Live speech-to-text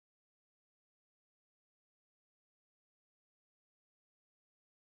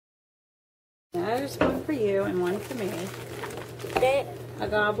There's one for you and one for me. A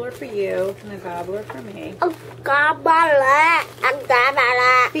gobbler for you and a gobbler for me. A gobbler.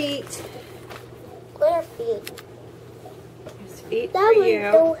 Feet. What are feet? There's feet for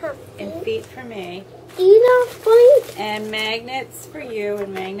you and feet for me. These are feet. And magnets for you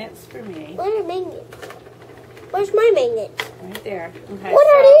and magnets for me. What are magnets? Where's my magnet? Right there. Okay. What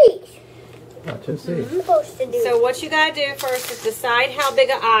are these? Watch and see. Supposed to do. So what you gotta do first is decide how big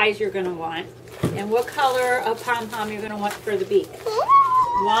of eyes you're gonna want and what color of pom-pom you're gonna want for the beak.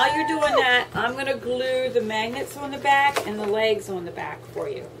 While you're doing that, I'm gonna glue the magnets on the back and the legs on the back for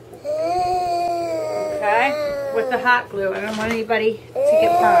you. Okay? With the hot glue. I don't want anybody to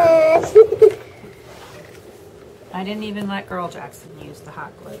get burned. I didn't even let Girl Jackson use the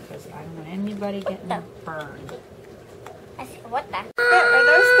hot glue because I don't want anybody getting burned. I said, what the? Are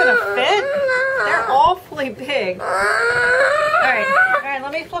those gonna fit? They're awfully big. Alright,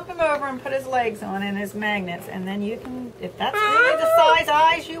 let me flip him over and put his legs on and his magnets, and then you can, if that's really the size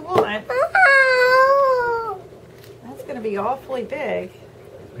eyes you want, that's gonna be awfully big.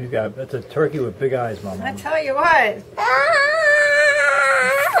 That's a turkey with big eyes, Mama. I tell you what.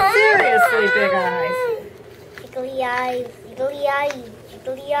 Seriously big eyes. Jiggly eyes, jiggly eyes,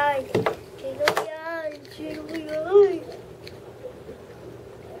 jiggly eyes, jiggly eyes, jiggly eyes.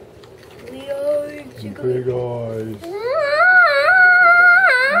 Big eyes.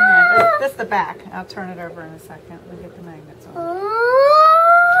 That's the back. I'll turn it over in a second. Let me get the magnets on.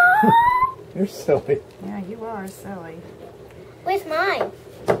 You're silly. Yeah, you are silly. Where's mine?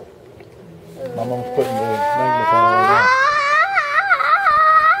 Mama's putting the magnets on right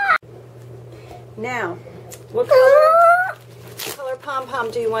now. Now, what color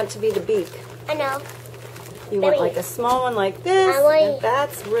pom-pom do you want to be the beak? I know. You want like a small one like this? And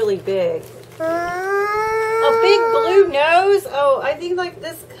that's really big. A big blue nose? Oh, I think like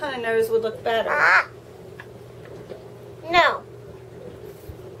this kind of nose would look better. No.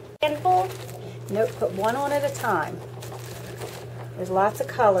 Handful? Nope, put one on at a time. There's lots of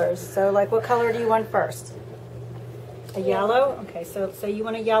colors. So like what color do you want first? A yellow? Okay, so you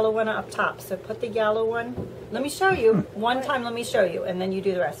want a yellow one up top. So put the yellow one. Let me show you. One time let me show you and then you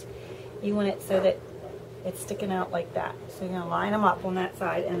do the rest. You want it so that it's sticking out like that. So you're going to line them up on that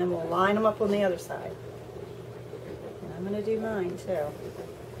side and then we'll line them up on the other side. And I'm going to do mine too.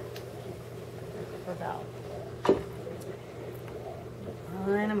 For Val.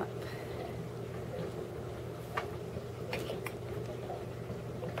 Line them up.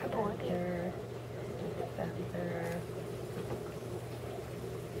 Feather, feather,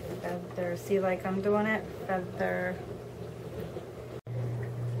 feather. See, like I'm doing it? Feather,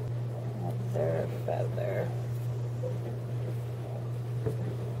 feather, feather.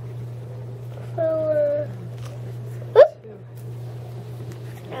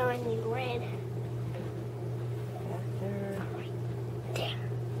 Now I need red. Feather.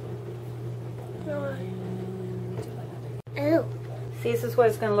 Oh. See, this is what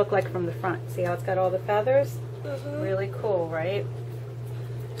it's going to look like from the front. See how it's got all the feathers? Really cool, right?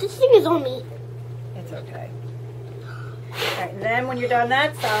 This thing is on me. It's okay. Alright, and then when you're done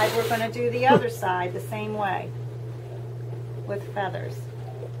that side, we're going to do the other side the same way. With feathers.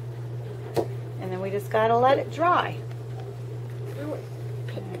 And then we just got to let it dry.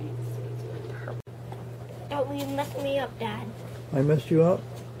 Don't you mess me up, Dad. I messed you up?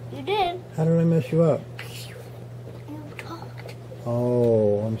 You did. How did I mess you up? You talked.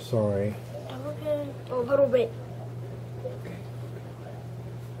 Oh, I'm sorry. Okay. A little bit.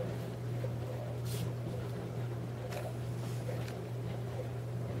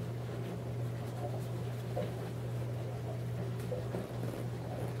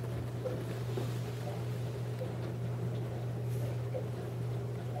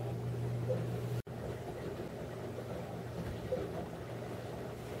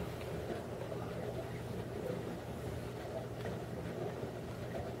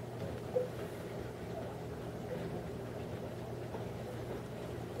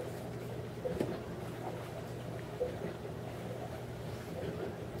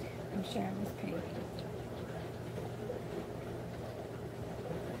 I'm sharing this pink.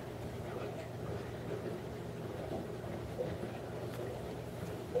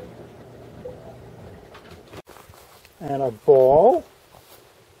 And a ball.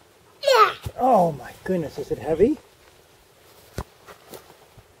 Yeah. Oh my goodness, is it heavy?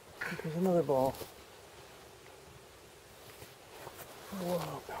 There's another ball.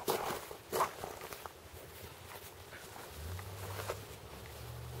 Whoa, go, go.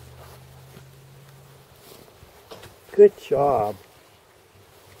 Good job.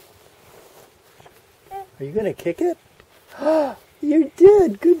 Are you going to kick it? You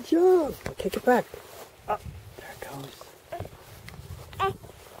did. Good job. Kick it back. Oh, there it goes.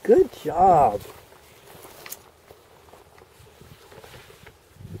 Good job.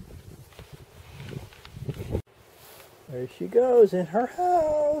 There she goes in her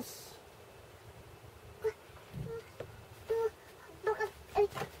house.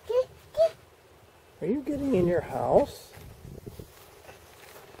 Are you getting in your house?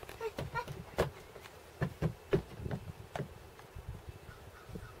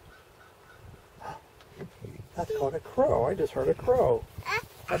 That's called a crow. I just heard a crow.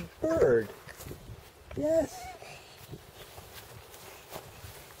 A bird. Yes.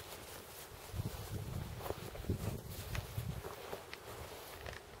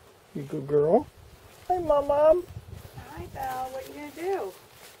 You good girl. Hi, Mommom. Hi, Belle. What are you going to do?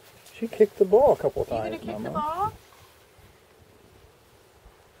 She kicked the ball a couple Are you times, going to kick Mommom. the ball?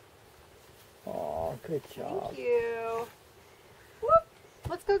 Aw, good job. Thank you. Whoop.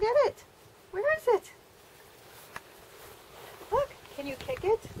 Let's go get it. Where is it? Look. Can you kick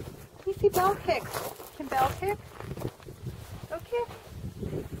it? Let me see Belle kick. Can Belle kick? Go kick.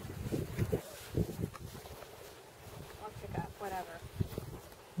 I'll kick up. Whatever.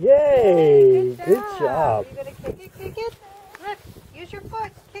 Yay! Good Good job. Are you going to kick it? Kick it? Look. Use your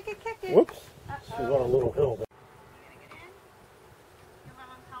foot. Kick it. Kick it. Whoops. Uh-oh. She's on a little hill there. You gonna get in? Your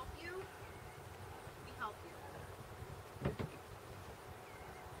mom help you? Let me help you.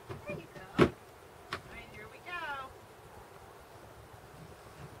 There you go. Alright, here we go.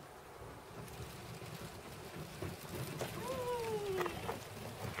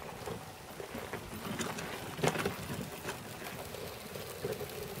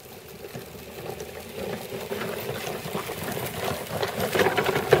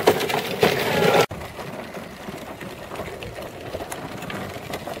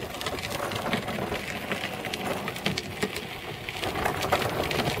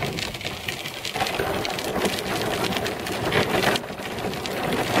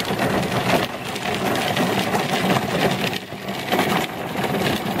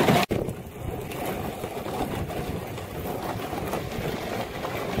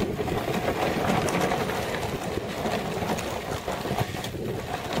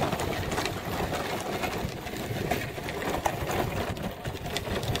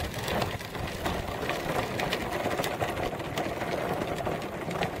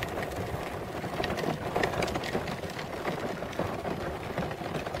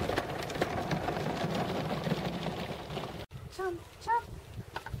 Jump, jump.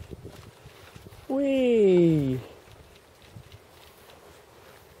 Whee!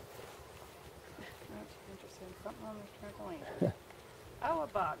 That's interesting. Something on the trampoline. Oh, a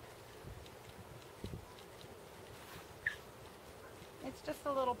bug. It's just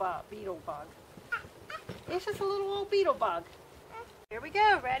a little bug, beetle bug. It's just a little old beetle bug. Here we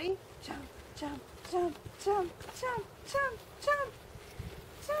go. Ready? Jump, jump, jump, jump, jump, jump, jump,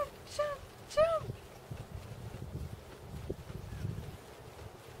 jump, jump, jump.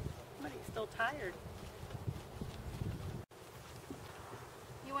 What, are you still tired?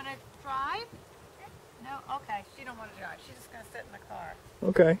 You want to drive? No? Okay. She don't want to drive. She's just going to sit in the car.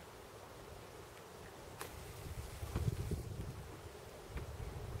 Okay.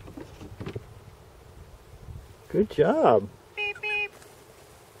 Good job. Beep, beep.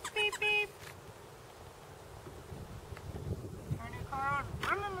 Beep, beep. Turn your car on.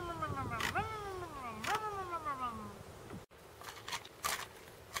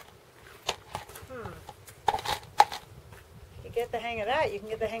 You get the hang of that, you can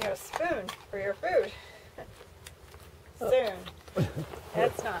get the hang of a spoon for your food. Soon.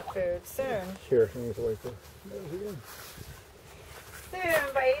 That's not food. Soon. Here, let me wait for those again.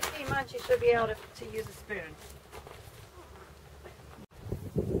 Soon, by 18 months, you should be able to use a spoon.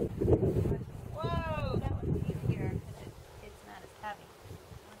 Whoa, that one's easier because it's not as heavy.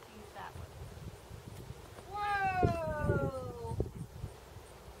 Let's use that one. Whoa!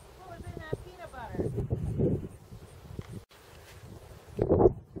 What was in that peanut butter?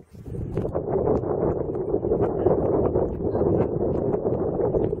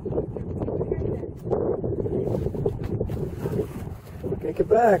 Take it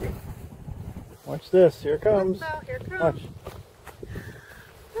back. Watch this. Here it comes. Well, here it comes. Watch.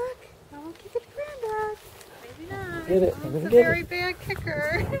 Look, I won't kick it to Granddad. Maybe not. Get it. Oh, I'm it's gonna a get very it. bad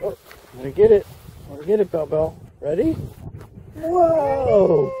kicker. Oh, I'm gonna get it. I'm gonna get it, Belle Belle. Ready?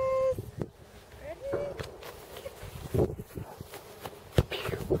 Whoa! Ready?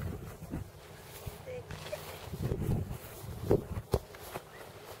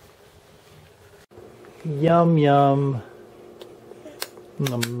 Yum yum.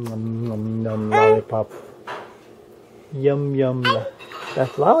 Nom nom nom nom lollipop. Yum, yum.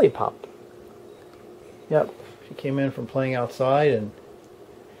 That's Lollipop. Yep. She came in from playing outside and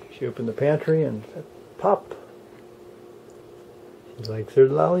she opened the pantry and said, Pop. She likes her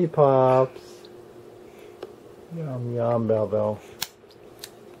lollipops. Yum, yum, Belle Belle.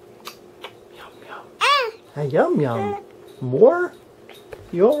 Yum, yum. Hey, yum, yum. More?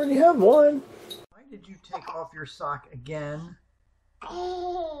 You already have one. Why did you take off your sock again?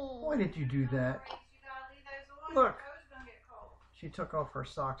 Why did you do that? Look. She took off her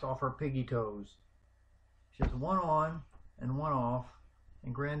socks off her piggy toes. She has one on and one off.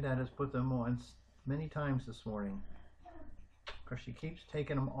 And Granddad has put them on many times this morning. Because she keeps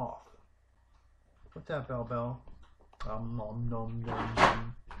taking them off. What's that, Belle Belle? Nom, nom, nom,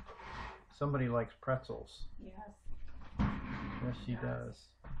 nom. Somebody likes pretzels. Yes. Yes, she does.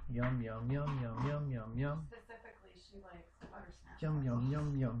 Yum, yum, yum, yum, yum, yum, yum. Specifically, she likes butter snap. Yum, yum,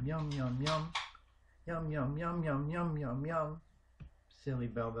 yum, yum, yum, yum, yum. Yum, yum, yum, yum, yum, yum, yum. Silly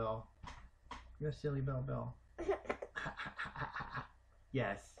Belle Belle. You're silly Belle Belle.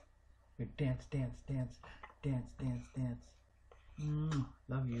 Yes. You dance, dance, dance, dance, dance, dance.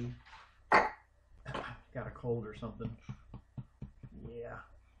 Love you. Got a cold or something. Yeah.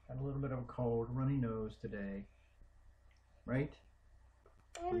 Got a little bit of a cold, runny nose today. Right?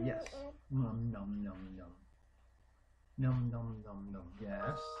 Yes. Num, num, num, num. Num, num, num, num.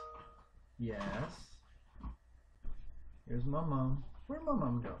 Yes. Yes. Here's Mommom. Where'd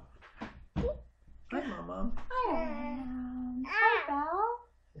Mommom go? Hi, Mommom. Hi, Belle.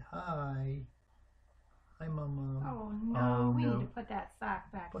 Hi. Hi, Mommom. Oh no, Oh, we no. need to put that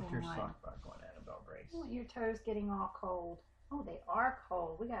sock back on. Put your sock back on, Annabelle Grace. Oh, your toes getting all cold. Oh, they are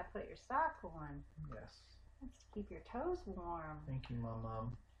cold. We gotta put your sock on. Yes. Let's keep your toes warm. Thank you,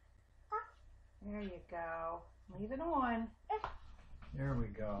 Mommom. There you go. Leave it on. There we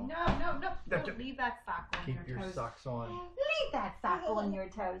go. No. Don't leave that sock on Keep your your toes. socks on. Leave that sock on your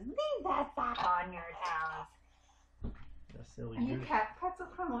toes. Leave that sock on your toes. The silly And you goose. got pretzel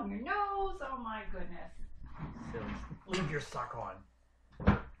crumb on your nose. Oh my goodness. Silly. Leave your sock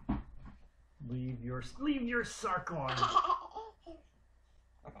on. Leave your sock on.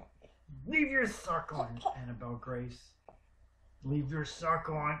 Leave your sock on, Annabelle Grace. Leave your sock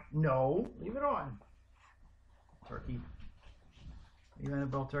on. No, leave it on. Turkey. Are you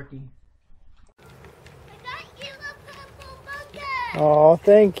Annabelle Turkey? I got you a purple bucket. Oh,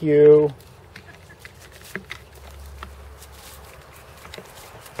 thank you.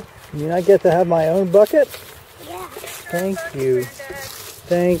 You mean I get to have my own bucket? Yeah. Thank you.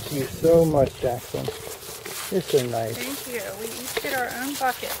 Thank you so much, Jaxson. You're so nice. Thank you. We each get our own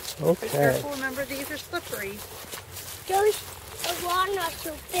bucket. Okay. Be careful, remember these are slippery. Those walnuts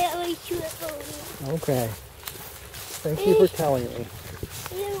are very slippery. Okay. Thank you for telling me.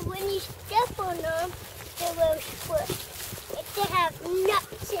 And when you step on them, they will split. If they have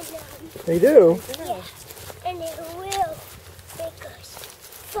nuts in them. They do? Yeah. And it will make us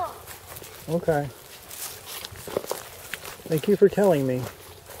fall. Okay. Thank you for telling me.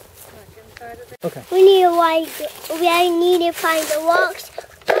 Okay. We need to find the rocks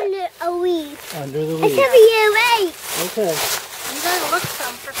under a leaf. Under the It's leaves. over here, right? Okay. You gotta look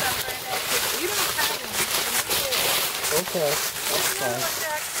some for some Granddad, because you don't have any. Okay. That's Another fine. one,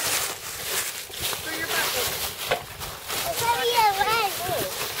 Jackson. For your bucket. It's over here, right?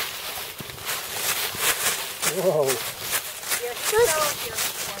 Whoa. Yes, you go up here, of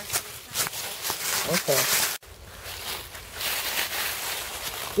course. Okay.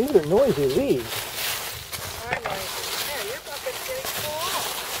 These are noisy leaves. I like it. Yeah, your bucket's getting full.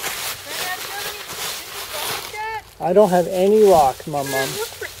 Granddad, do you have any rocks yet? I don't have any rocks, Mom. Look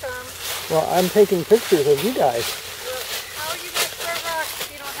for some. Well, I'm taking pictures of you guys. Well, how are you going to throw rocks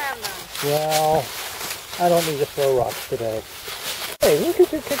if you don't have none? Well, I don't need to throw rocks today. Hey, look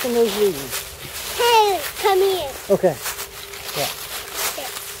at you kicking those leaves. Hey, come here. Okay. Yeah.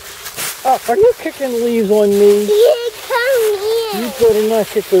 Oh, are you kicking leaves on me? Yeah, come You here. better not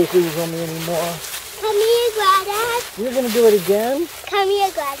kick those leaves on me anymore. Come here, Granddad. You're going to do it again? Come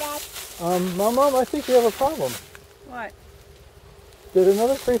here, Granddad. Mom, I think you have a problem. What? Did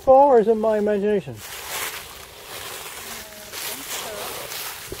another tree fall, or is it my imagination?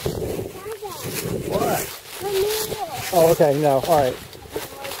 Granddad, What? come here. Oh, okay, no, all right.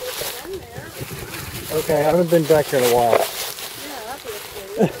 Okay, I haven't been back here in a while.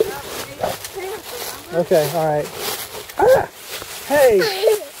 Okay, all right. Ah! Hey,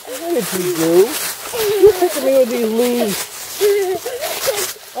 what did you do? You're kicking me with these leaves.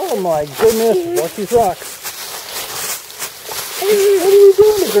 Oh my goodness, watch these rocks. What are you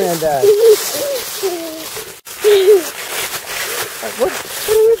doing to Granddad? What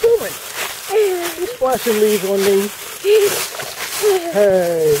are you doing? You're splashing leaves on me.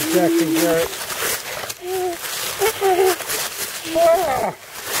 Hey, Jackson Garrett. Ah.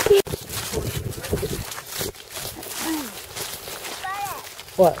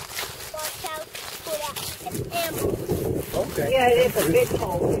 What? Watch out for that animal. Okay. Yeah, it is a big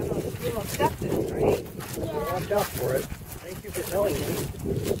hole. You almost stepped in it, right? Yeah. Watch out for it. Thank you for telling me.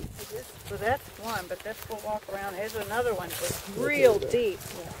 So that's one, but this will walk around. Here's another one. It's real deep.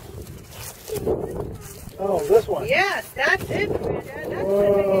 Oh, this one. Yes, that's it, Granddad. That's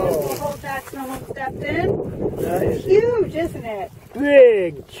the biggest hole Jackson almost stepped in. That is Huge, isn't it?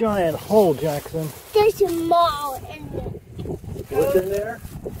 big, giant hole, Jackson. There's a mole in it. What's in there?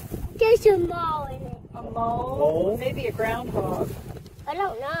 There's a mole in it. A mole? Mole? Maybe a groundhog. I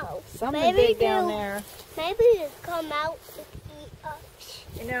don't know. Something Maybe big down they'll- there. Maybe it'll come out and eat us.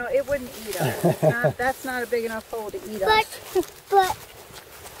 You know, it wouldn't eat us. It's not, that's not a big enough hole to eat But, us. but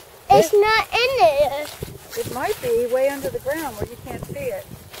it's not in there. It might be way under the ground where you can't see it.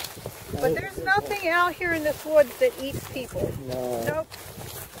 But there's nothing out here in this woods that eats people. No. Nope.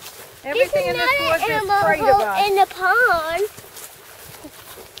 Everything in There's this woods another is animal afraid of hole us. in the pond.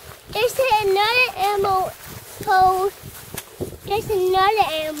 There's another animal hole. There's another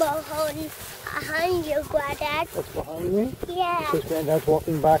animal hole behind you, Granddad. What's behind me? Yeah. Because Granddad's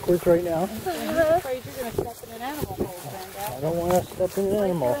walking backwards right now. I'm afraid you're going to step in an animal hole, Granddad. I don't want to step in an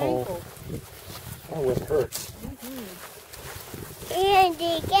animal hole. Ankle. That would hurt. And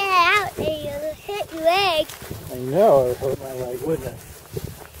you get out and you hit your leg. I know it would hurt my leg, wouldn't it?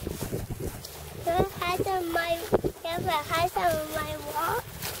 Ever had some of my walk?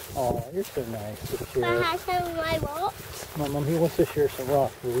 Oh, you're so nice to Ever share. had some of my walk? Mom, he wants to share some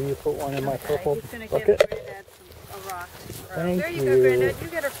rocks. Will you put one in my purple He's going to give bucket? Granddad a rock. to throw. Thank there you go, you. Granddad. You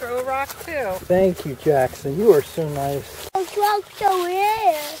got to throw a rock, too. Thank you, Jackson. You are so nice. The truck's over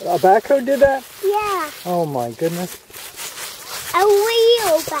there. A backhoe did that? Yeah. Oh my goodness. A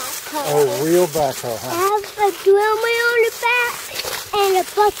real backhoe. A real backhoe, I huh? have a drill wheel on the back and a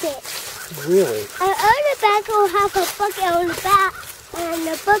bucket. Really? Our other backhoe has a bucket on the back and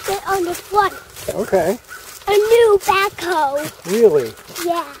a bucket on the front. Okay. A new backhoe. Really?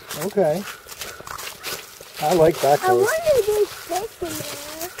 Yeah. Okay. I like I backhoes. wonder if there's snakes in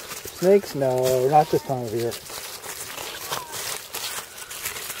there. Snakes? No, not this time of year.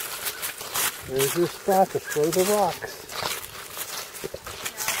 There's your spot to throw the rocks.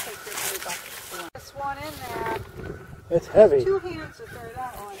 This one in there. It's heavy. 2 hands to throw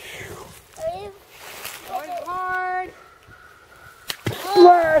that one. Going hard.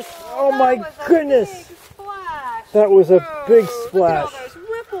 Splash! Oh my that was a goodness! big splash. That was a big Whoa, splash. Look at all those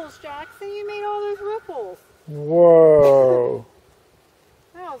ripples, Jackson. You made all those ripples. Whoa.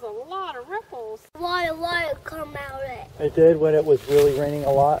 That was a lot of ripples. Water come out of it. It did when it was really raining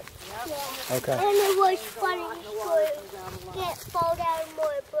a lot? Yeah. Okay. And it was funny to get fall down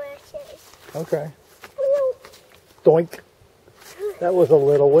more bushes. Okay. Doink. That was a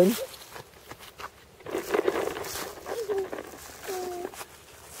little one.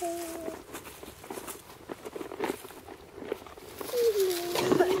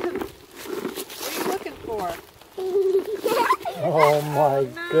 What are you looking for? Oh my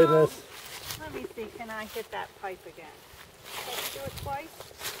no. goodness. Let me see. Can I hit that pipe again? Let's do it twice.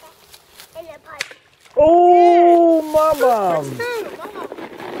 And a pipe. Oh, Mommom.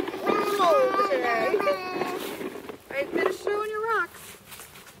 Okay. Alright, finish throwing your rocks.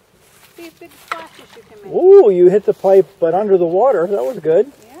 See if big splashes you can make. Ooh, you hit the pipe but under the water. That was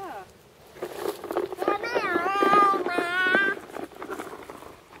good. Yeah.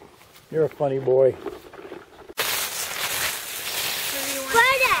 You're a funny boy.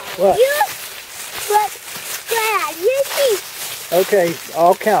 What? You see. Okay,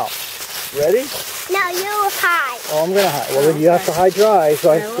 I'll count. Ready? Now you hide. Oh, I'm going to hide. Well, then you have to hide dry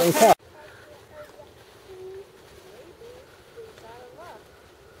so I can count.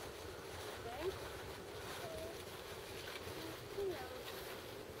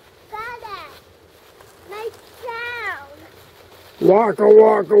 Make sound. Waka,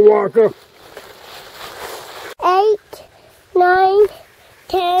 waka, waka. 8, 9,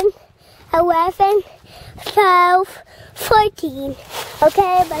 10, 11, 12, 14.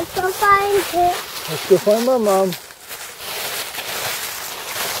 Okay, let's go find it. Let's go find my mom.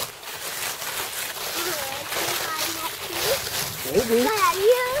 Maybe. Dad,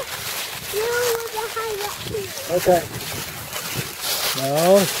 you were behind that tree. Okay.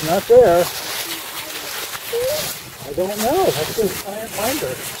 No, it's not there. I don't know. Let's go try and find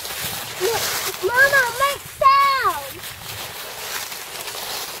her. Look, Mama, make sound.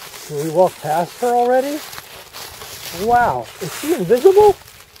 Did we walk past her already? Wow. Is she invisible?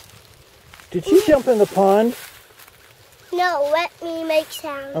 Did she jump in the pond? No, let me make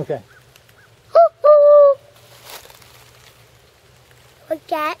sound. Okay. Hoo-hoo. Like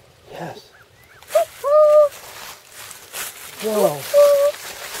that. Yes. Hoo-hoo. Whoa.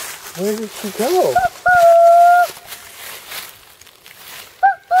 Hoo-hoo. Where did she go? Hoo-hoo.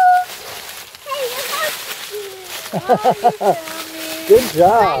 Hoo-hoo. Hey, Good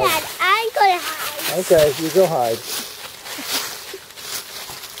job. Granddad, I'm gonna hide. Okay, you go hide.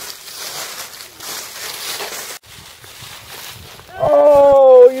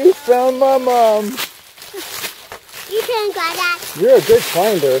 Oh, you found my mom. You can, Granddad. You're a good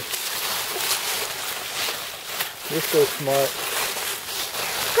finder. You're so smart.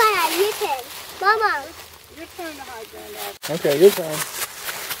 Granddad, you can. Mama. Your turn to hide, Granddad. Okay, your turn.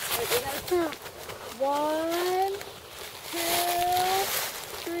 Wait, we gotta count. 1, 2,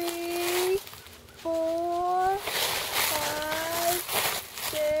 3, 4, 5,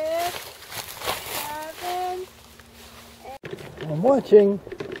 6, 7. I'm watching.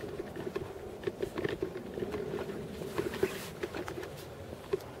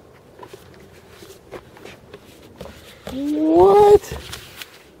 What?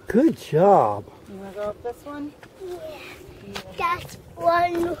 Good job. You wanna go up this one? That's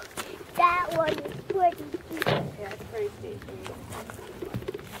one. That one is pretty. Yeah, it's pretty steep.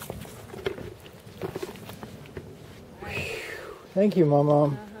 Thank you,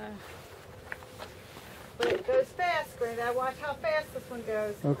 Mommom. But it goes fast, Granddad. Watch how fast this one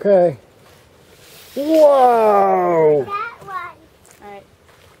goes. Okay. Whoa! That one. Alright.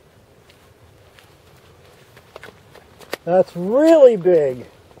 That's really big.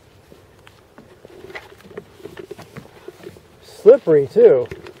 Slippery, too.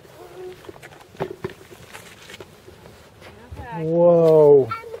 Okay. Whoa.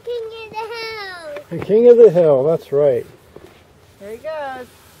 I'm king of the hill. The king of the hill, that's right. There he goes.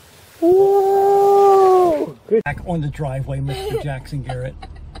 Whoa! Good. Back on the driveway, Mr. Jaxson Garrett.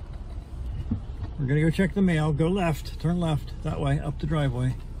 We're gonna go check the mail. Go left. Turn left. That way, up the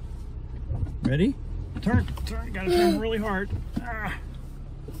driveway. Ready? Turn. Gotta turn really hard. Ah.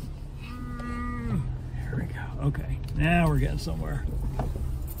 There we go. Okay. Now we're getting somewhere.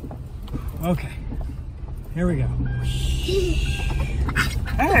 Okay. Here we go.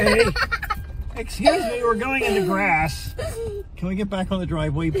 Hey! Excuse me, we're going in the grass. Can we get back on the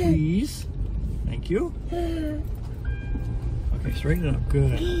driveway, please? Thank you. Okay, straighten it up.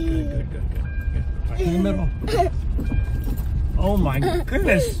 Good. Back in the middle. Oh my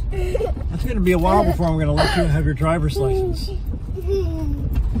goodness. That's going to be a while before I'm going to let you have your driver's license.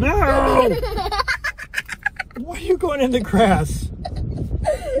 No! Why are you going in the grass?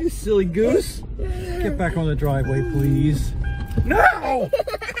 You silly goose. Get back on the driveway, please. No!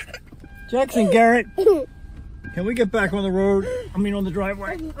 Jaxson Garrett, can we get back on the road? I mean on the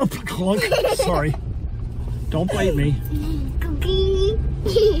driveway. Oh, clunk. Sorry. Don't bite me. Cookie.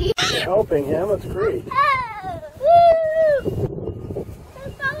 You're helping him, that's great.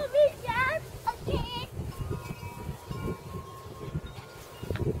 Follow me, Dad. Okay.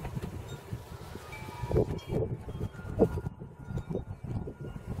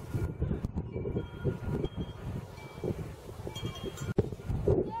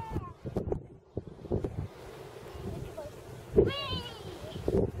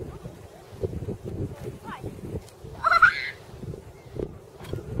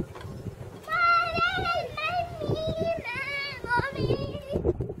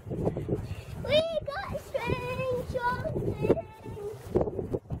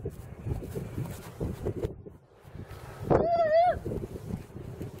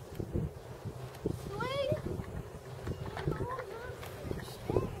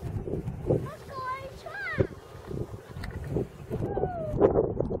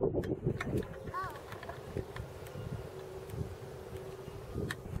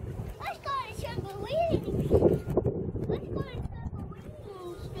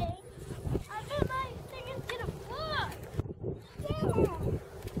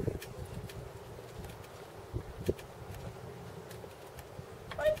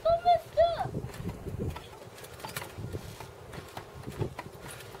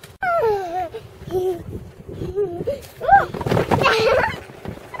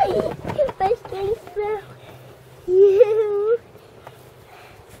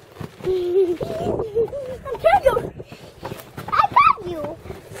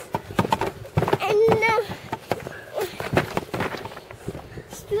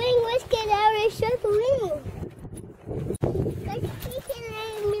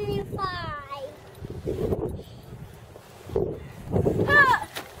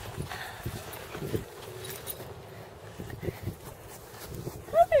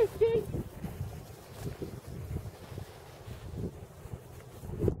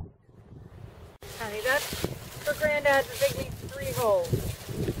 honey. That's for Granddad to dig me 3 holes.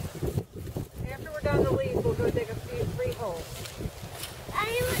 After we're done the leaves, we'll go dig a few 3 holes. Can I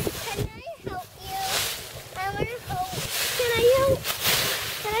help you? I want to help. Can I help?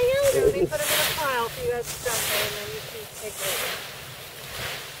 Can I help? So let me put them in a pile so you guys can dump it, and then you can take over.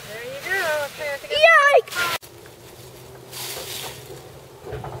 There you go. Okay, I think Yikes!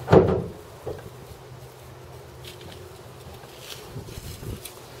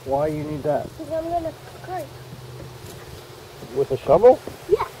 Why you need that? Because I'm going to cut. With a shovel?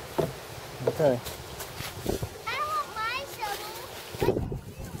 Yeah. Okay. I want my shovel.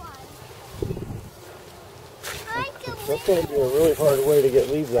 That's going to be a really hard way to get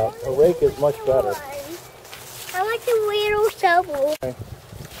leaves out. A rake is much better. I want the little shovel. Okay.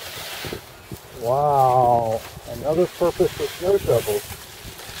 Wow. Another purpose for snow shovels.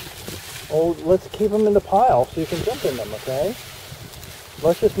 Oh, let's keep them in the pile so you can jump in them, okay?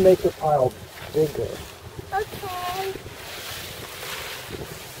 Let's just make the pile bigger. Okay.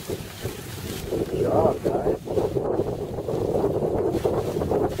 Good job, guys.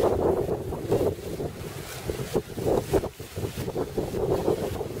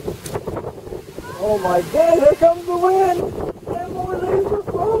 Oh my God, here comes the wind! And more leaves are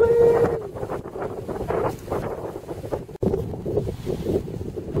falling!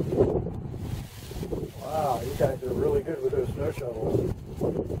 Wow, you guys are really good with those snow shovels.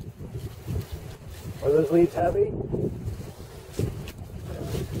 Are those leaves heavy?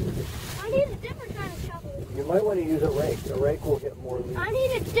 I need a different kind of shovel. You might want to use a rake. A rake will get more leaves. I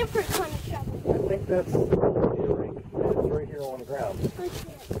need a different kind of shovel. I think that's a rake. It's right here on the ground.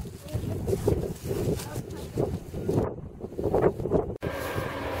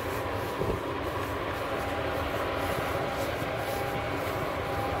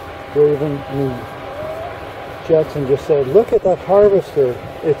 Jaxson just said, look at that harvester.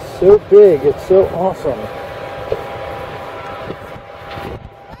 It's so big. It's so awesome.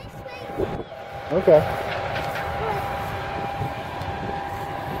 Okay.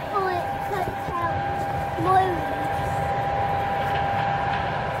 Oh, it cuts out more.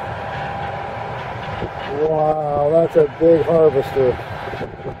 Wow, that's a big harvester.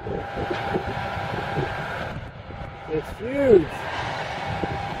 It's huge.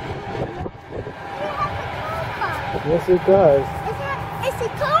 Yes, it does. It's a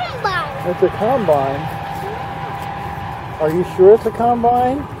combine. It's a combine. Are you sure it's a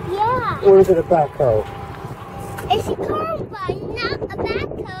combine? Yeah. Or is it a backhoe? It's a combine, not a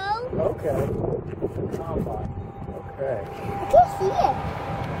backhoe. Okay. Combine. Okay. I can see it.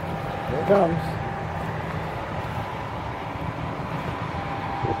 Here it comes.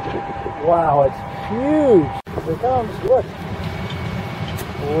 Wow, it's huge. Here it comes. Look.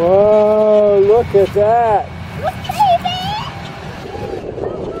 Whoa, look at that. Look, baby.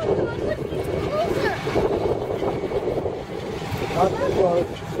 Not too close.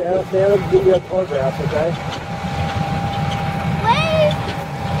 Stand up and give you a photograph, okay? Wait.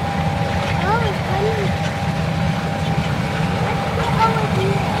 Oh, it's funny. Let's get over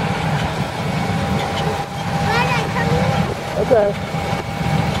here. Granddad, come here. Okay.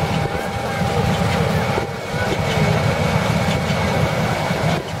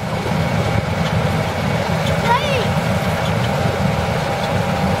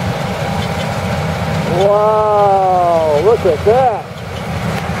 Wow, look at that.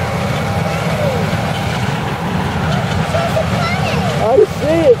 I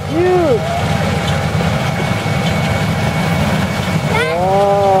see, it's huge.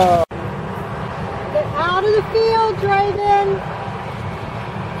 Wow. Get out of the field, Draven.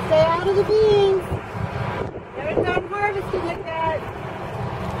 Stay out of the beans. They're done harvesting like that.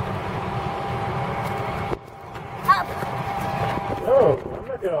 Up. Oh, I'm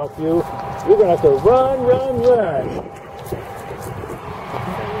not gonna help you. You're gonna have to run, run, run.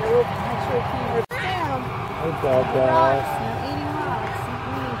 Good job, guys. Not eating rocks.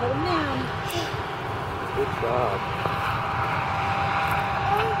 Put them down. Good job.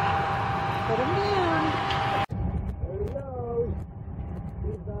 Put them down. There he goes.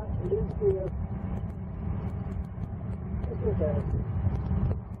 He's not, he didn't see us. It's okay.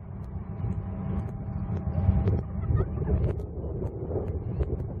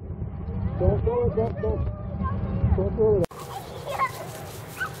 Don't throw it, don't throw it.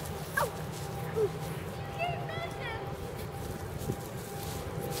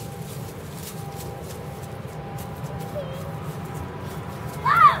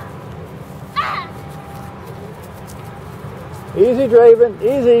 Easy, Draven,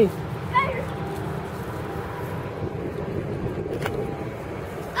 easy.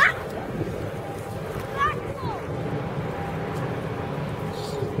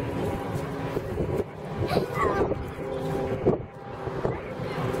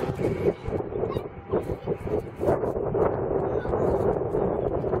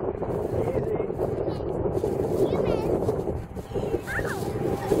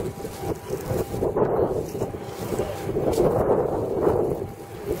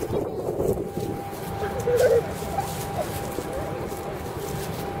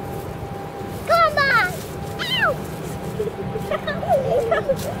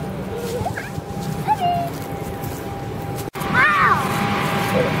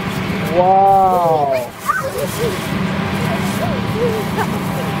 Wow.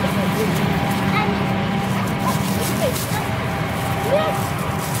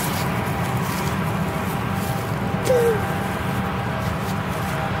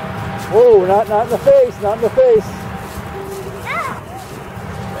 Whoa, not in the face, not in the face.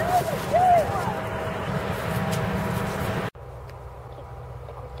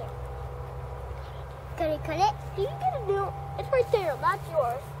 Cut it. Do you get a new? It's right there. That's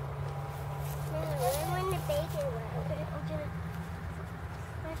yours. When the bacon I'll get it.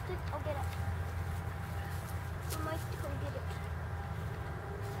 I'll get it. I might go get it.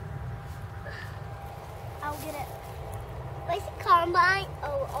 I'll get it. Where's the combine?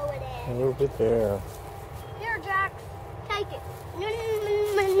 Oh, it is. Over there. Here, Jax. Take it. No.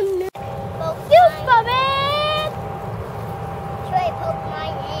 You stop it! Try to poke my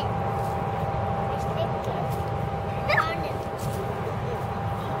head.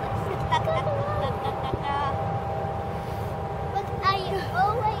 Look, are you?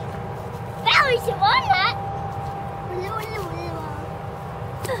 Oh, wait. Valerie should want that.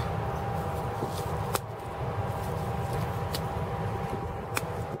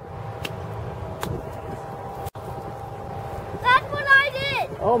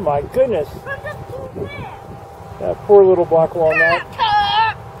 Oh my goodness. That poor little black walnut.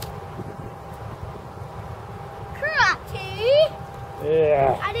 Karate.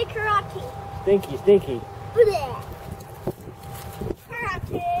 Yeah. I did karate. Stinky.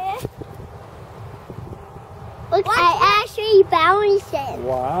 Karate. Look, I actually balanced it.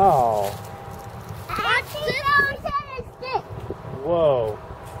 Wow. I actually balanced it and stick. Whoa.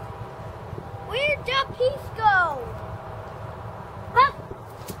 Where'd the piece go?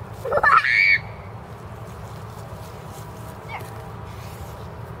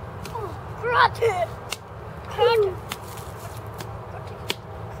 Karate.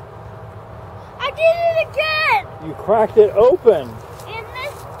 I did it again. You cracked it open. And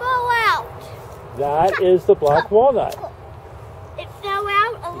this fell out. That is the black walnut. It fell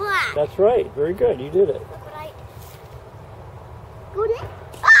out a lot. That's right. Very good. You did it. Look what I... Go there.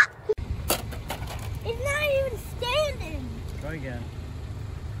 Ah! It's not even standing. Try again.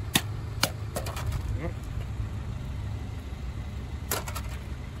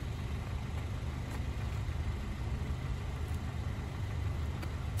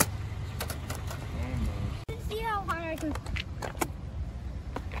 See how hard I can...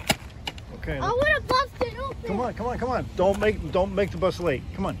 Okay. I would have busted open. Come on. Don't make the bus late.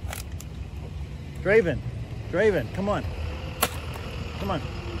 Come on. Draven, come on. Come on.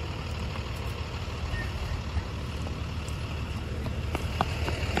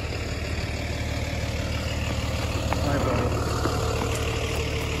 Hi, buddy.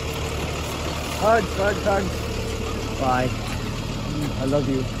 Hugs. Bye. I love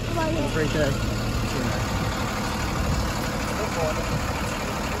you. Have a great day.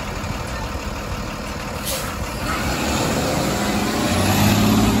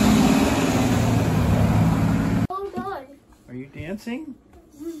 Are you dancing?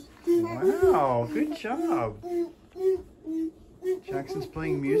 Wow, good job. Jackson's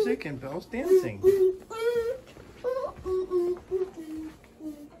playing music and Belle's dancing.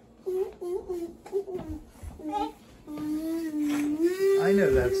 I know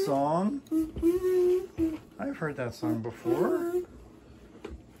that song. I've heard that song before.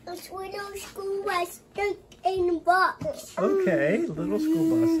 It's little school bus stuck in the box. Okay, little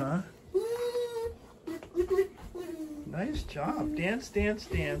school bus, huh? Nice job. Dance. Good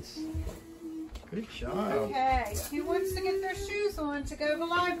job. Okay, who wants to get their shoes on to go to the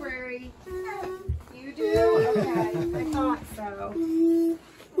library? You do? Okay, I thought so.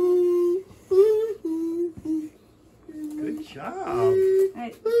 Good job.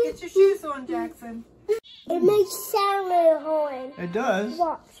 Hey, get your shoes on, Jaxson. It makes sound like a horn. It does?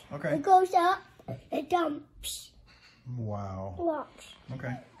 Watch. Okay. It goes up, it dumps. Wow. Watch.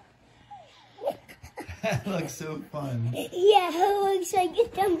 Okay. That looks so fun. Yeah, it looks like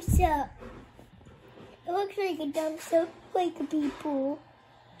it dumps up. It looks like it dumps up like people.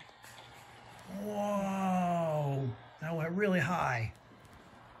 Whoa. That went really high.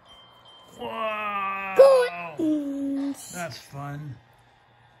 Whoa. Good. That's fun.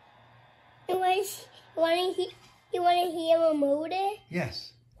 You want to hear a motor?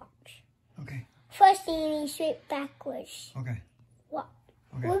 Yes. Okay. First thing you need straight backwards. Okay. What?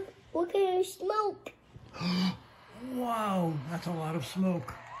 Okay. Look at the smoke. Wow, that's a lot of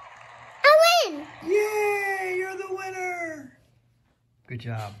smoke. I win! Yay, you're the winner. Good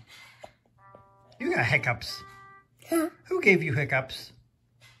job. You got hiccups. Huh? Who gave you hiccups?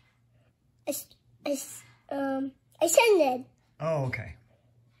 Ascended. Oh, okay.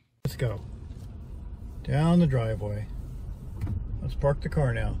 Let's go. Down the driveway. Let's park the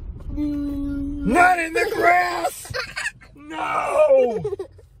car now. Not in the grass! No!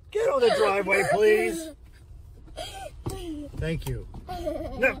 Get on the driveway, please. Thank you.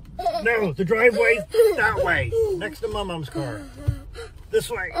 No, the driveway's that way. Next to Mommom's car. This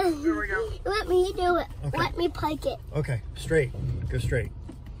way. There we go. Let me do it. Okay. Let me park it. Okay, straight. Go straight.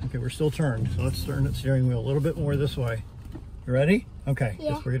 Okay, we're still turned, so let's turn the steering wheel a little bit more this way. You ready? Okay,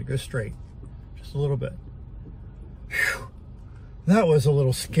 Yeah. we're gonna go straight. Just a little bit. Whew. That was a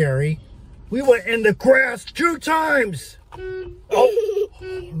little scary. We went in the grass 2 times!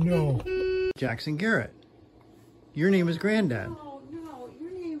 Oh, no. Jaxson Garrett. Your name is Granddad. Oh, no,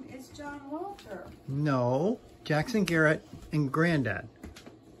 your name is John Walter. No, Jaxson Garrett and Granddad.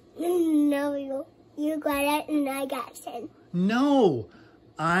 No, you got it and I got it. No,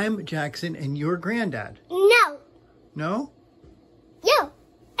 I'm Jaxson and you're Granddad. No. No? You.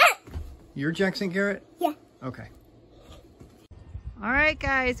 You're Jaxson Garrett? Yeah. Okay. All right,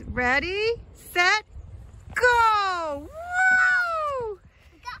 guys, ready, set, go! Woo!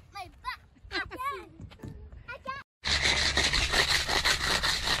 Got my butt again.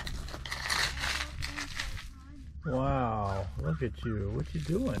 Wow, look at you. What you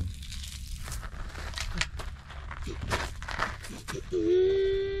doing?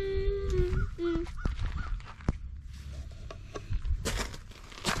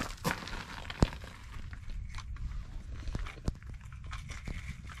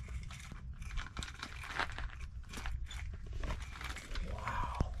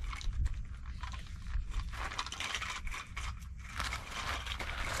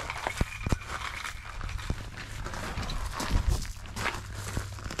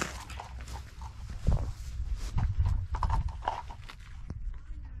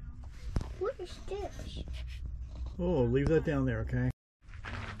 What is this? Oh, leave that down there, okay?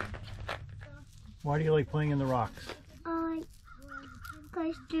 Why do you like playing in the rocks?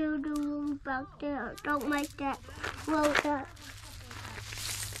 Because they're the one back there. Don't like that. Well, that.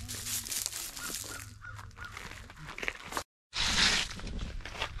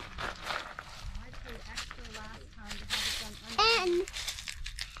 And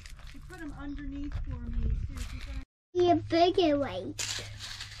You put them underneath for me, too. the bigger way.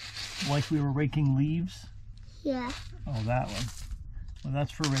 Like we were raking leaves? Yeah. Oh, that one. Well,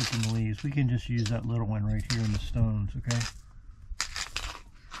 that's for raking leaves. We can just use that little one right here in the stones, okay?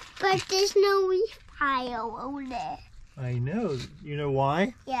 But there's no leaf pile over there. I know. You know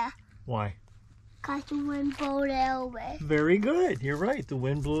why? Yeah. Why? Because the wind blew it over. Very good. You're right. The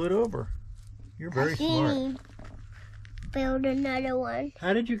wind blew it over. You're very smart. We need to build another one.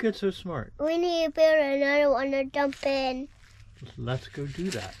 How did you get so smart? We need to build another one to dump in. Let's go do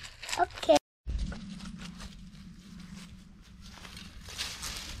that. Okay.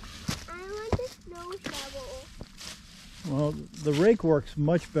 I want a snow shovel. Well, the rake works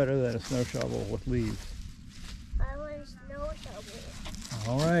much better than a snow shovel with leaves. I want a snow shovel.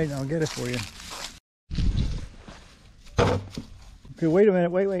 All right, I'll get it for you. Okay, wait a minute.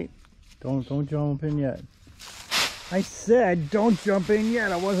 Wait. Don't jump in yet. I said don't jump in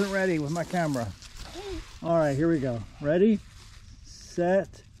yet. I wasn't ready with my camera. All right, here we go. Ready,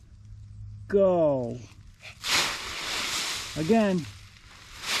 set, go. Again.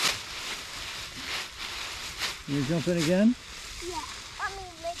 You jump in again? Yeah. Let me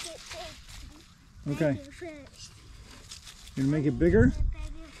make it big. Okay. Bigger first. You gonna make it bigger? Bigger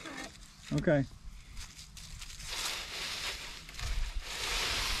first. Okay.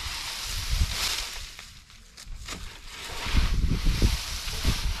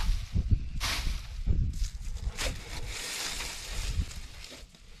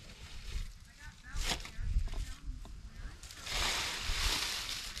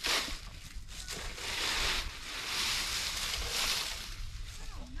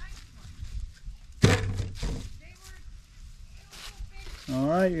 All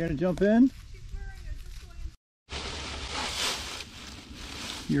right, you're gonna jump in?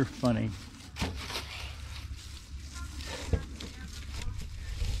 You're funny.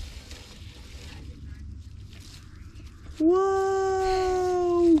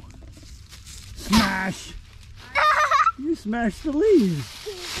 Whoa! Smash! You smashed the leaves.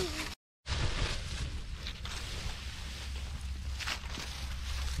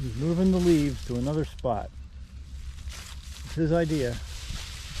 He's moving the leaves to another spot. It's his idea.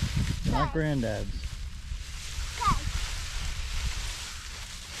 Not Granddad's.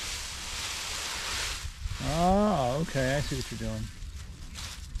 Oh, okay, I see what you're doing.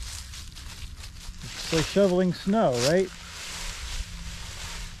 It's like shoveling snow, right?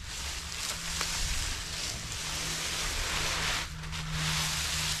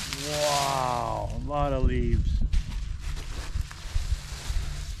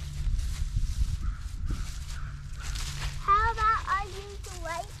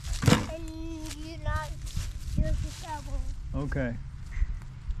 Here's the shovel. Okay.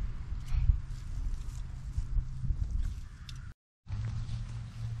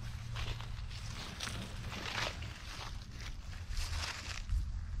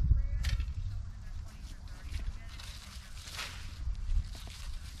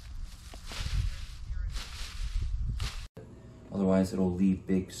 Otherwise, it'll leave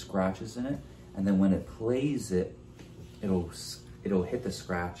big scratches in it, and then when it plays it, it'll hit the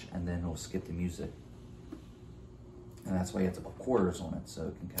scratch, and then it'll skip the music. And that's why you have to put quarters on it, so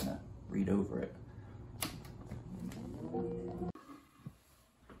it can kind of read over it.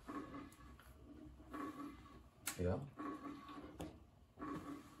 Yeah.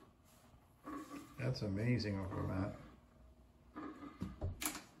 That's amazing over that.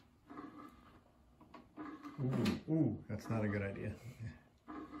 Ooh, that's not a good idea.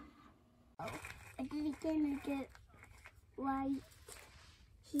 I did again to get right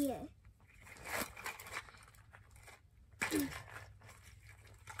here.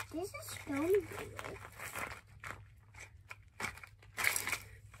 This is stone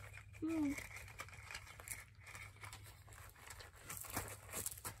here.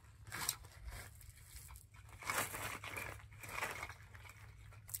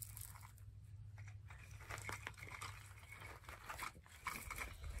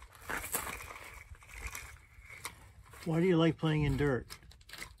 Why do you like playing in dirt?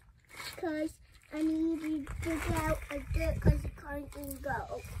 Because I need to dig out a dirt because it can't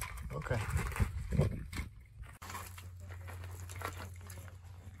go. Okay.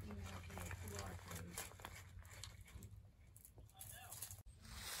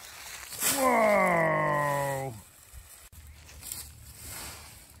 Whoa!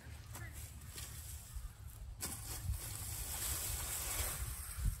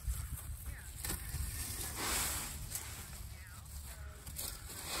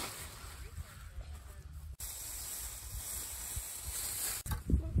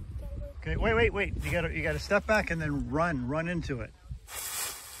 Okay, wait. You gotta step back and then run into it.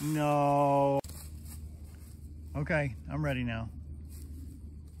 No. Okay, I'm ready now.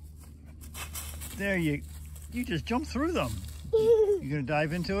 There you just jumped through them. You gonna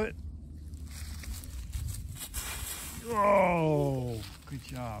dive into it? Oh, good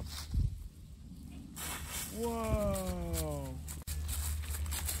job. Whoa.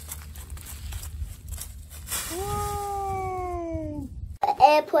 Whoa.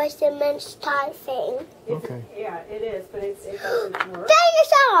 Airport's the men's tie thing. Okay. Yeah, it is, but it doesn't work.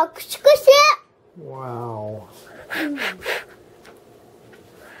 Dinosaur! Squish it! Wow.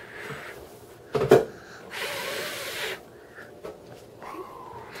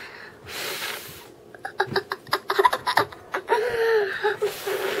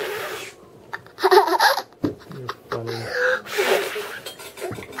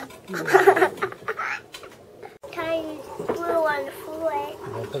 Tiny blue on the floor.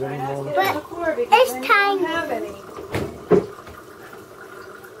 Put any more on the But it's tiny. Have any.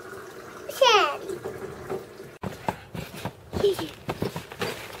 Sand.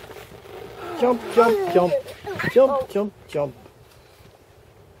 Jump, jump, jump. Jump, jump, jump.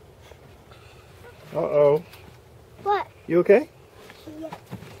 Uh-oh. What? You okay? Yeah.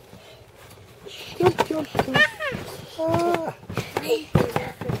 Jump, jump, jump. Ah.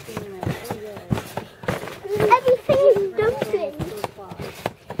 Everything is dumping.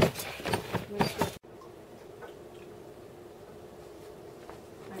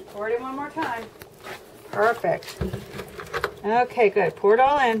 Pour it in one more time. Perfect. Okay, good. Pour it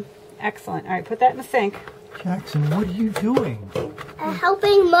all in. Excellent. All right, put that in the sink. Jaxson, what are you doing?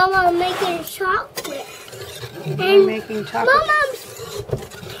 Helping Mama making chocolate. You're making chocolate. Mama's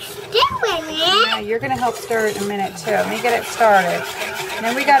doing it. Yeah, you're going to help stir it in a minute, too. Let me get it started. And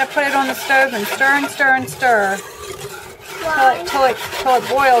then we got to put it on the stove and stir and stir and stir till it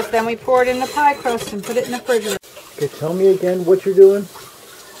boils. Then we pour it in the pie crust and put it in the refrigerator. Okay, tell me again what you're doing.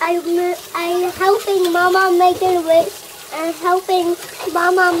 I'm helping Mama making it and helping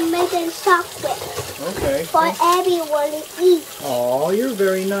Mama making chocolate Okay. for everyone to eat. Oh, you're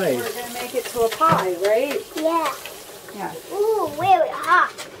very nice. We're going to make it to a pie, right? Yeah. Yeah. Ooh, very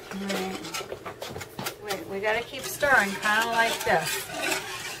hot. All right. Wait, we got to keep stirring, kind of like this.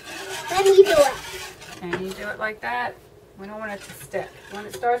 Let me do it. And you do it like that. We don't want it to stick. When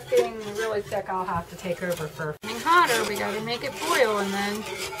it starts getting really thick, I'll have to take over for getting hotter. We got to make it boil, and then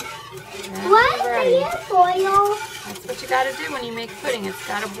What it's is ready. it, boil? That's what you got to do when you make pudding. It's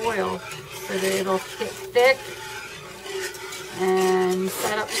got to boil so that it'll get thick and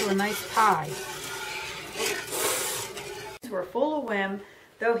set up to a nice pie. We're full of whim.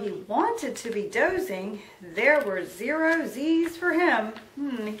 Though he wanted to be dozing, there were 0 Z's for him.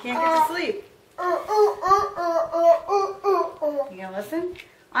 He can't get to sleep. You gonna listen?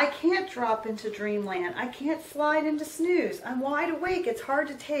 I can't drop into dreamland. I can't slide into snooze. I'm wide awake. It's hard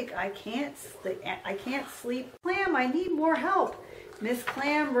to take. I can't sleep. Clam, I need more help. Miss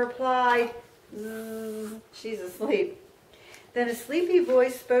Clam replied, she's asleep. Then a sleepy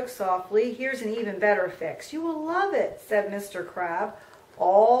voice spoke softly. Here's an even better fix. You will love it, said Mr. Crab.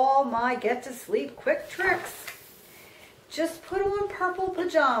 All my get to sleep quick tricks. Just put on purple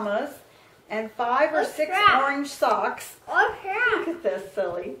pajamas and 5 or 6 orange socks. Look at this,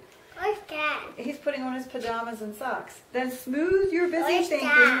 silly. What's that? He's putting on his pajamas and socks. Then smooth your busy thinking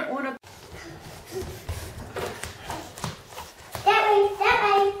on a... That way, that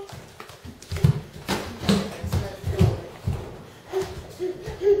way.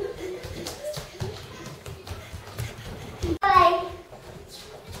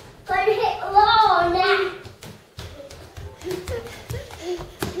 Gonna hit low on that.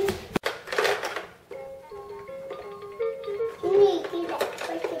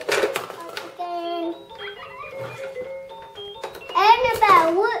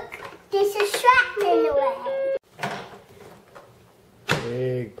 Annabelle, look, there's a trap in the way.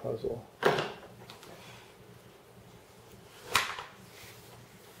 Big puzzle.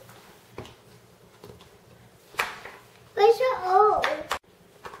 Where's your O?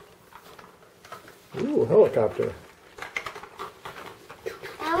 Ooh, helicopter.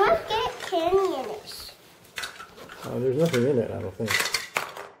 I want to get candy in it. Oh, there's nothing in it, I don't think.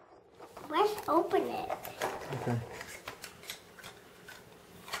 Let's open it. Okay.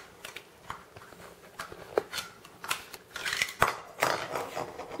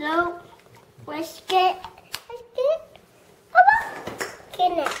 No, let's get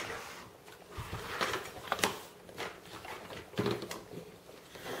in it.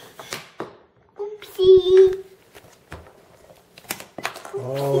 Oopsie.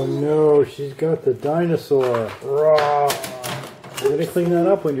 Oh no, she's got the dinosaur. Raw. You're gonna clean that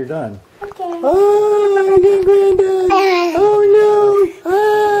up when you're done. Okay. Oh, I got Granddad. Oh no.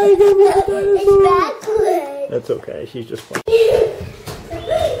 Ah, I got the dinosaur. It's backward. That's okay, she's just playing.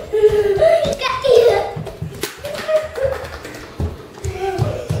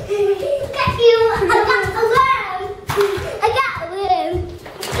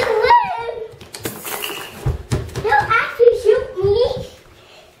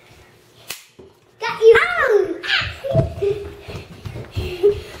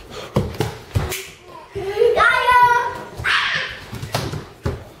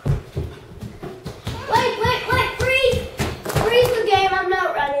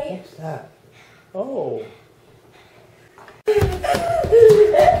 What's that? Oh.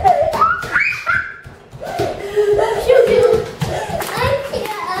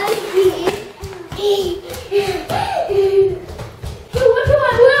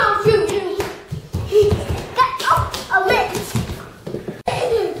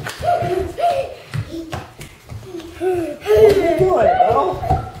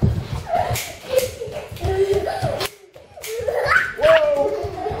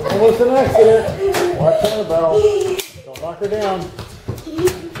 Almost an accident. Watch Annabelle. Don't knock her down.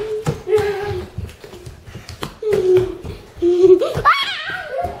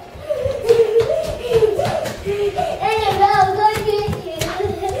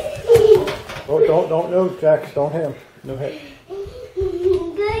 Oh, don't, no, Jax, don't hit him. No hit.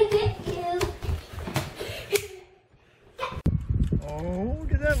 Oh,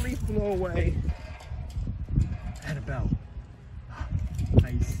 did that leaf blow away? Annabelle.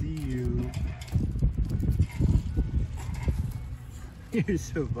 I see you. You're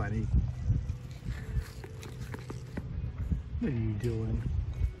so funny. What are you doing?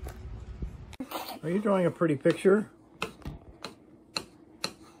 Are you drawing a pretty picture?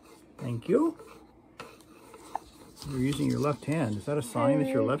 Thank you. You're using your left hand. Is that a sign that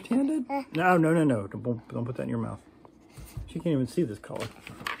you're left-handed? No. Don't put that in your mouth. She can't even see this color.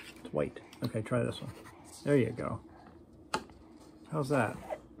 It's white. Okay, try this one. There you go. How's that?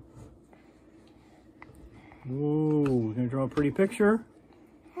 Ooh, we're gonna draw a pretty picture?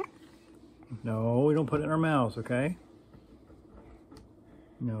 No, we don't put it in our mouths, okay?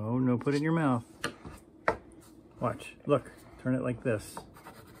 No, put it in your mouth. Watch, look, turn it like this.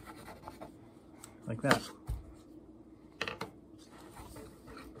 Like that.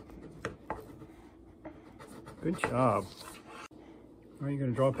 Good job. Are you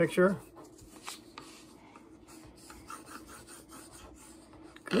gonna draw a picture?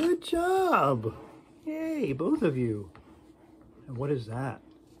 Good job! Yay, both of you. And what is that?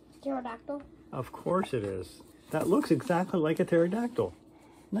 Pterodactyl. Of course it is. That looks exactly like a pterodactyl.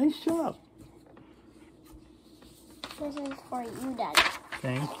 Nice job. This is for you, Dad.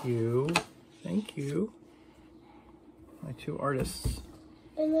 Thank you. Thank you. My two artists.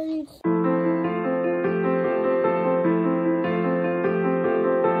 And then you